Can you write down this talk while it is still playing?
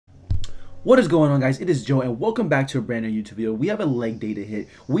What is going on, guys? It is Joe and welcome back to a brand new YouTube video. We have a leg day to hit,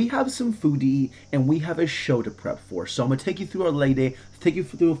 we have some food to eat, and we have a show to prep for. So I'm going to take you through our leg day, take you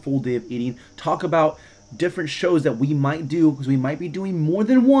through a full day of eating, talk about different shows that we might do because we might be doing more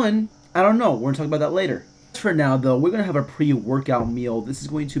than one. I don't know. We're going to talk about that later. For now, though, we're going to have a pre-workout meal. This is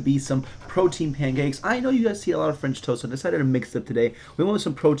going to be some protein pancakes. I know you guys see a lot of French toast, so I decided to mix it up today. We went with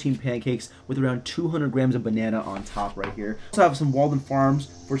some protein pancakes with around 200 grams of banana on top right here. Also have some Walden Farms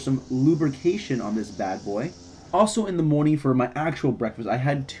for some lubrication on this bad boy. Also in the morning for my actual breakfast, I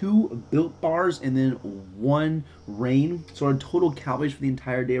had 2 Built bars and then 1 Rain. So our total calories for the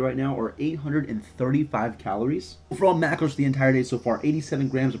entire day right now are 835 calories. Overall macros for the entire day so far, 87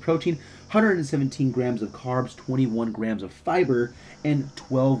 grams of protein, 117 grams of carbs, 21 grams of fiber, and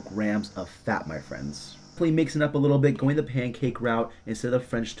 12 grams of fat, my friends. Definitely mixing up a little bit, going the pancake route instead of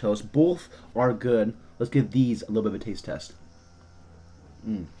French toast. Both are good. Let's give these a little bit of a taste test.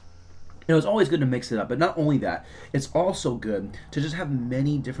 You know, it's always good to mix it up, but not only that, it's also good to just have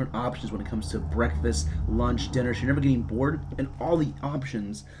many different options when it comes to breakfast, lunch, dinner, so you're never getting bored, and all the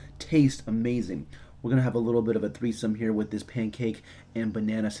options taste amazing. We're going to have a little bit of a threesome here with this pancake and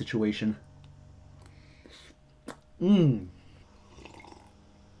banana situation.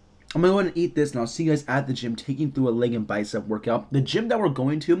 I'm going to go ahead and eat this, and I'll see you guys at the gym taking through a leg and bicep workout. The gym that we're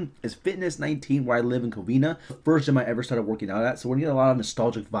going to is Fitness 19, where I live in Covina. The first gym I ever started working out at, so we're getting a lot of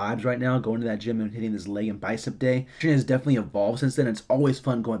nostalgic vibes right now, going to that gym and hitting this leg and bicep day. Training has definitely evolved since then. It's always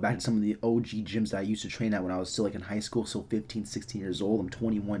fun going back to some of the OG gyms that I used to train at when I was still like in high school, so 15, 16 years old. I'm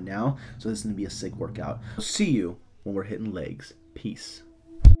 21 now, so this is going to be a sick workout. I'll see you when we're hitting legs. Peace.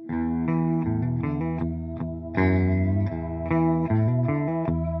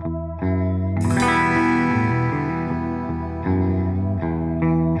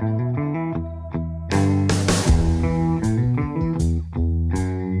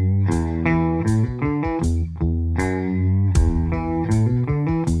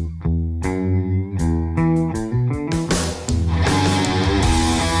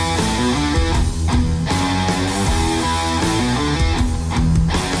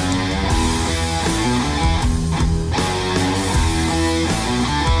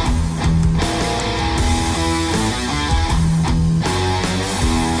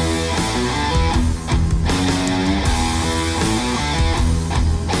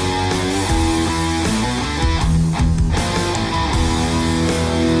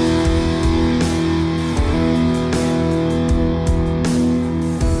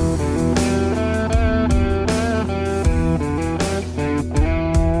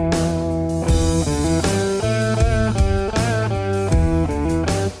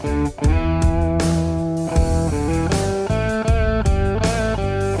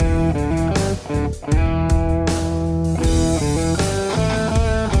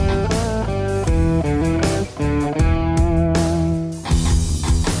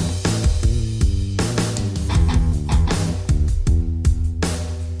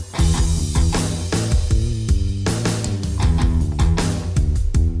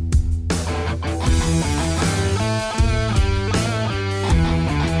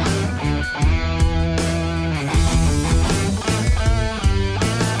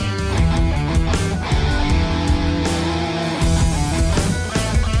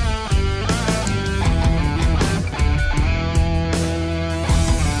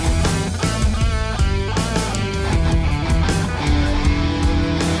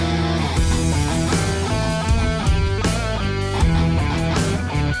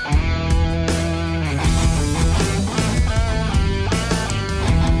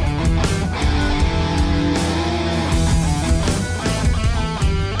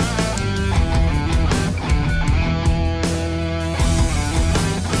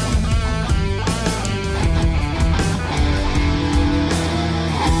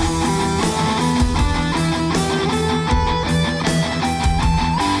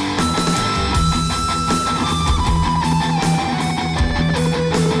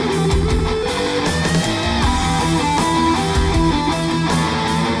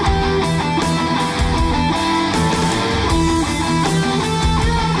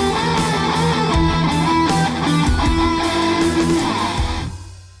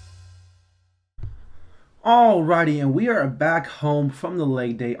 Alrighty, and we are back home from the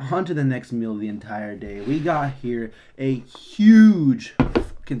leg day, on to the next meal of the entire day. We got here a huge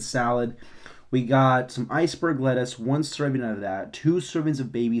fucking salad. We got some iceberg lettuce, 1 serving of that, 2 servings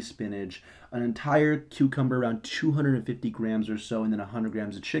of baby spinach, an entire cucumber, around 250 grams or so, and then 100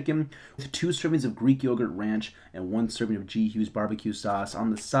 grams of chicken, with 2 servings of Greek yogurt ranch, and 1 serving of G. Hughes barbecue sauce. On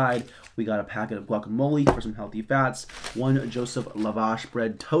the side, we got a packet of guacamole for some healthy fats, 1 Joseph lavash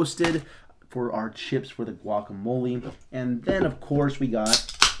bread toasted, for our chips for the guacamole. And then, of course, we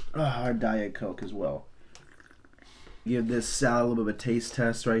got our Diet Coke as well. Give this salad a little bit of a taste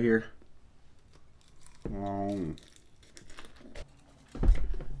test right here.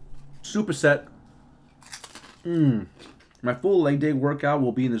 Superset. My full leg day workout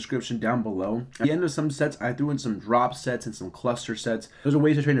will be in the description down below. At the end of some sets, I threw in some drop sets and some cluster sets. Those are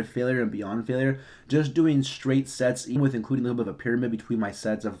ways to train to failure and beyond failure. Just doing straight sets, even with including a little bit of a pyramid between my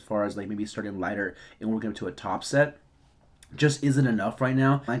sets as far as like maybe starting lighter and working up to a top set, just isn't enough right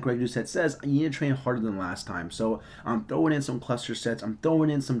now. Like Greg Doucette says, you need to train harder than last time. So I'm throwing in some cluster sets. I'm throwing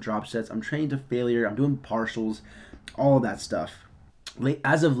in some drop sets. I'm training to failure. I'm doing partials, all of that stuff.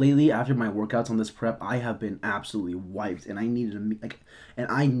 As of lately, after my workouts on this prep, I have been absolutely wiped, and I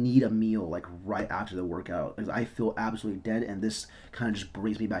need a meal like right after the workout because I feel absolutely dead, and this kind of just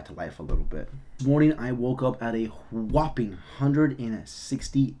brings me back to life a little bit. This morning, I woke up at a whopping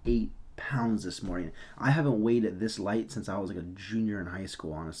 168 pounds this morning. I haven't weighed it this light since I was like a junior in high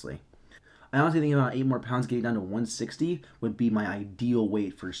school, honestly. I honestly think about 8 more pounds getting down to 160 would be my ideal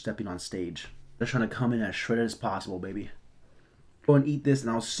weight for stepping on stage. Just trying to come in as shredded as possible, baby. Go and eat this,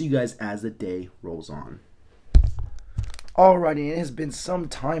 and I'll see you guys as the day rolls on. Alrighty, it has been some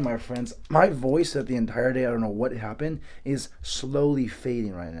time, my friends. My voice at the entire day, I don't know what happened, is slowly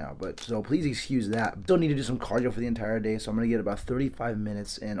fading right now. So please excuse that. Still need to do some cardio for the entire day, so I'm going to get about 35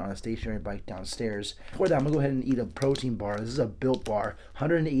 minutes in on a stationary bike downstairs. Before that, I'm going to go ahead and eat a protein bar. This is a Built Bar,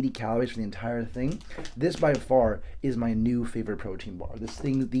 180 calories for the entire thing. This by far is my new favorite protein bar.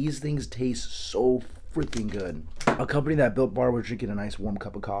 These things taste so freaking good. Accompanying that Built Bar, we're drinking a nice warm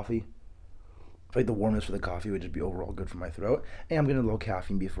cup of coffee. I feel like the warmness for the coffee would just be overall good for my throat. And I'm getting a low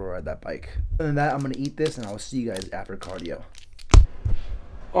caffeine before I ride that bike. Other than that, I'm going to eat this, and I'll see you guys after cardio.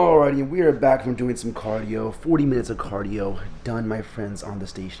 Alrighty, we are back from doing some cardio. 40 minutes of cardio done, my friends, on the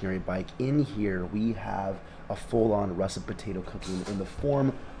stationary bike. In here, we have a full-on russet potato cooking in the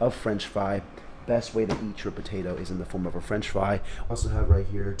form of French fry. Best way to eat your potato is in the form of a French fry. Also have right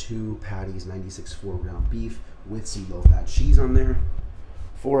here 2 patties, 96 4-ground beef with some low-fat cheese on there.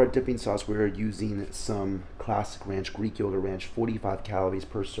 For our dipping sauce, we're using some classic ranch, Greek yogurt ranch, 45 calories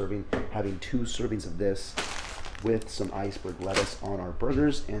per serving, having 2 servings of this with some iceberg lettuce on our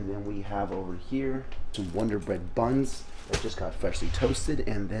burgers. And then we have over here some Wonder Bread buns that just got freshly toasted.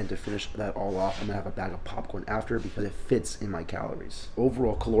 And then to finish that all off, I'm gonna have a bag of popcorn after because it fits in my calories.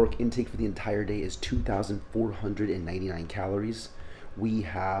 Overall caloric intake for the entire day is 2,499 calories. We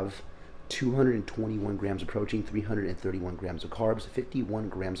have 221 grams of protein, 331 grams of carbs, 51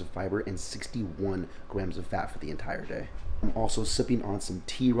 grams of fiber, and 61 grams of fat for the entire day. I'm also sipping on some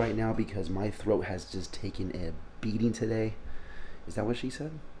tea right now because my throat has just taken a beating today. Is that what she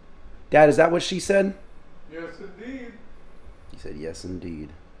said? Dad, is that what she said? Yes, indeed. He said, yes,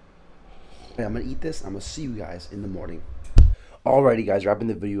 indeed. Okay, I'm going to eat this. I'm going to see you guys in the morning. Alrighty, guys, wrapping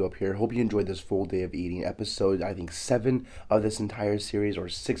the video up here. Hope you enjoyed this full day of eating. Episode, I think, 7 of this entire series, or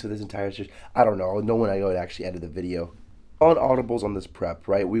 6 of this entire series. I don't know. No one I know had actually edited the video. On audibles on this prep,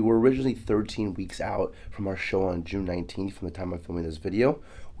 right? We were originally 13 weeks out from our show on June 19th from the time of filming this video.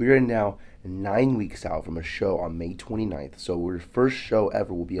 We are now 9 weeks out from a show on May 29th. So our first show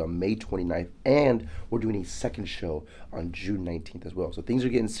ever will be on May 29th, and we're doing a second show on June 19th as well. So things are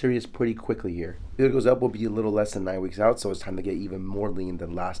getting serious pretty quickly here. If it goes up, we'll be a little less than 9 weeks out, so it's time to get even more lean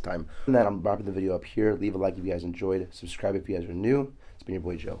than last time. And that, I'm wrapping the video up here. Leave a like if you guys enjoyed. Subscribe if you guys are new. It's been your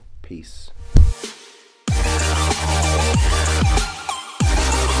boy Joe. Peace.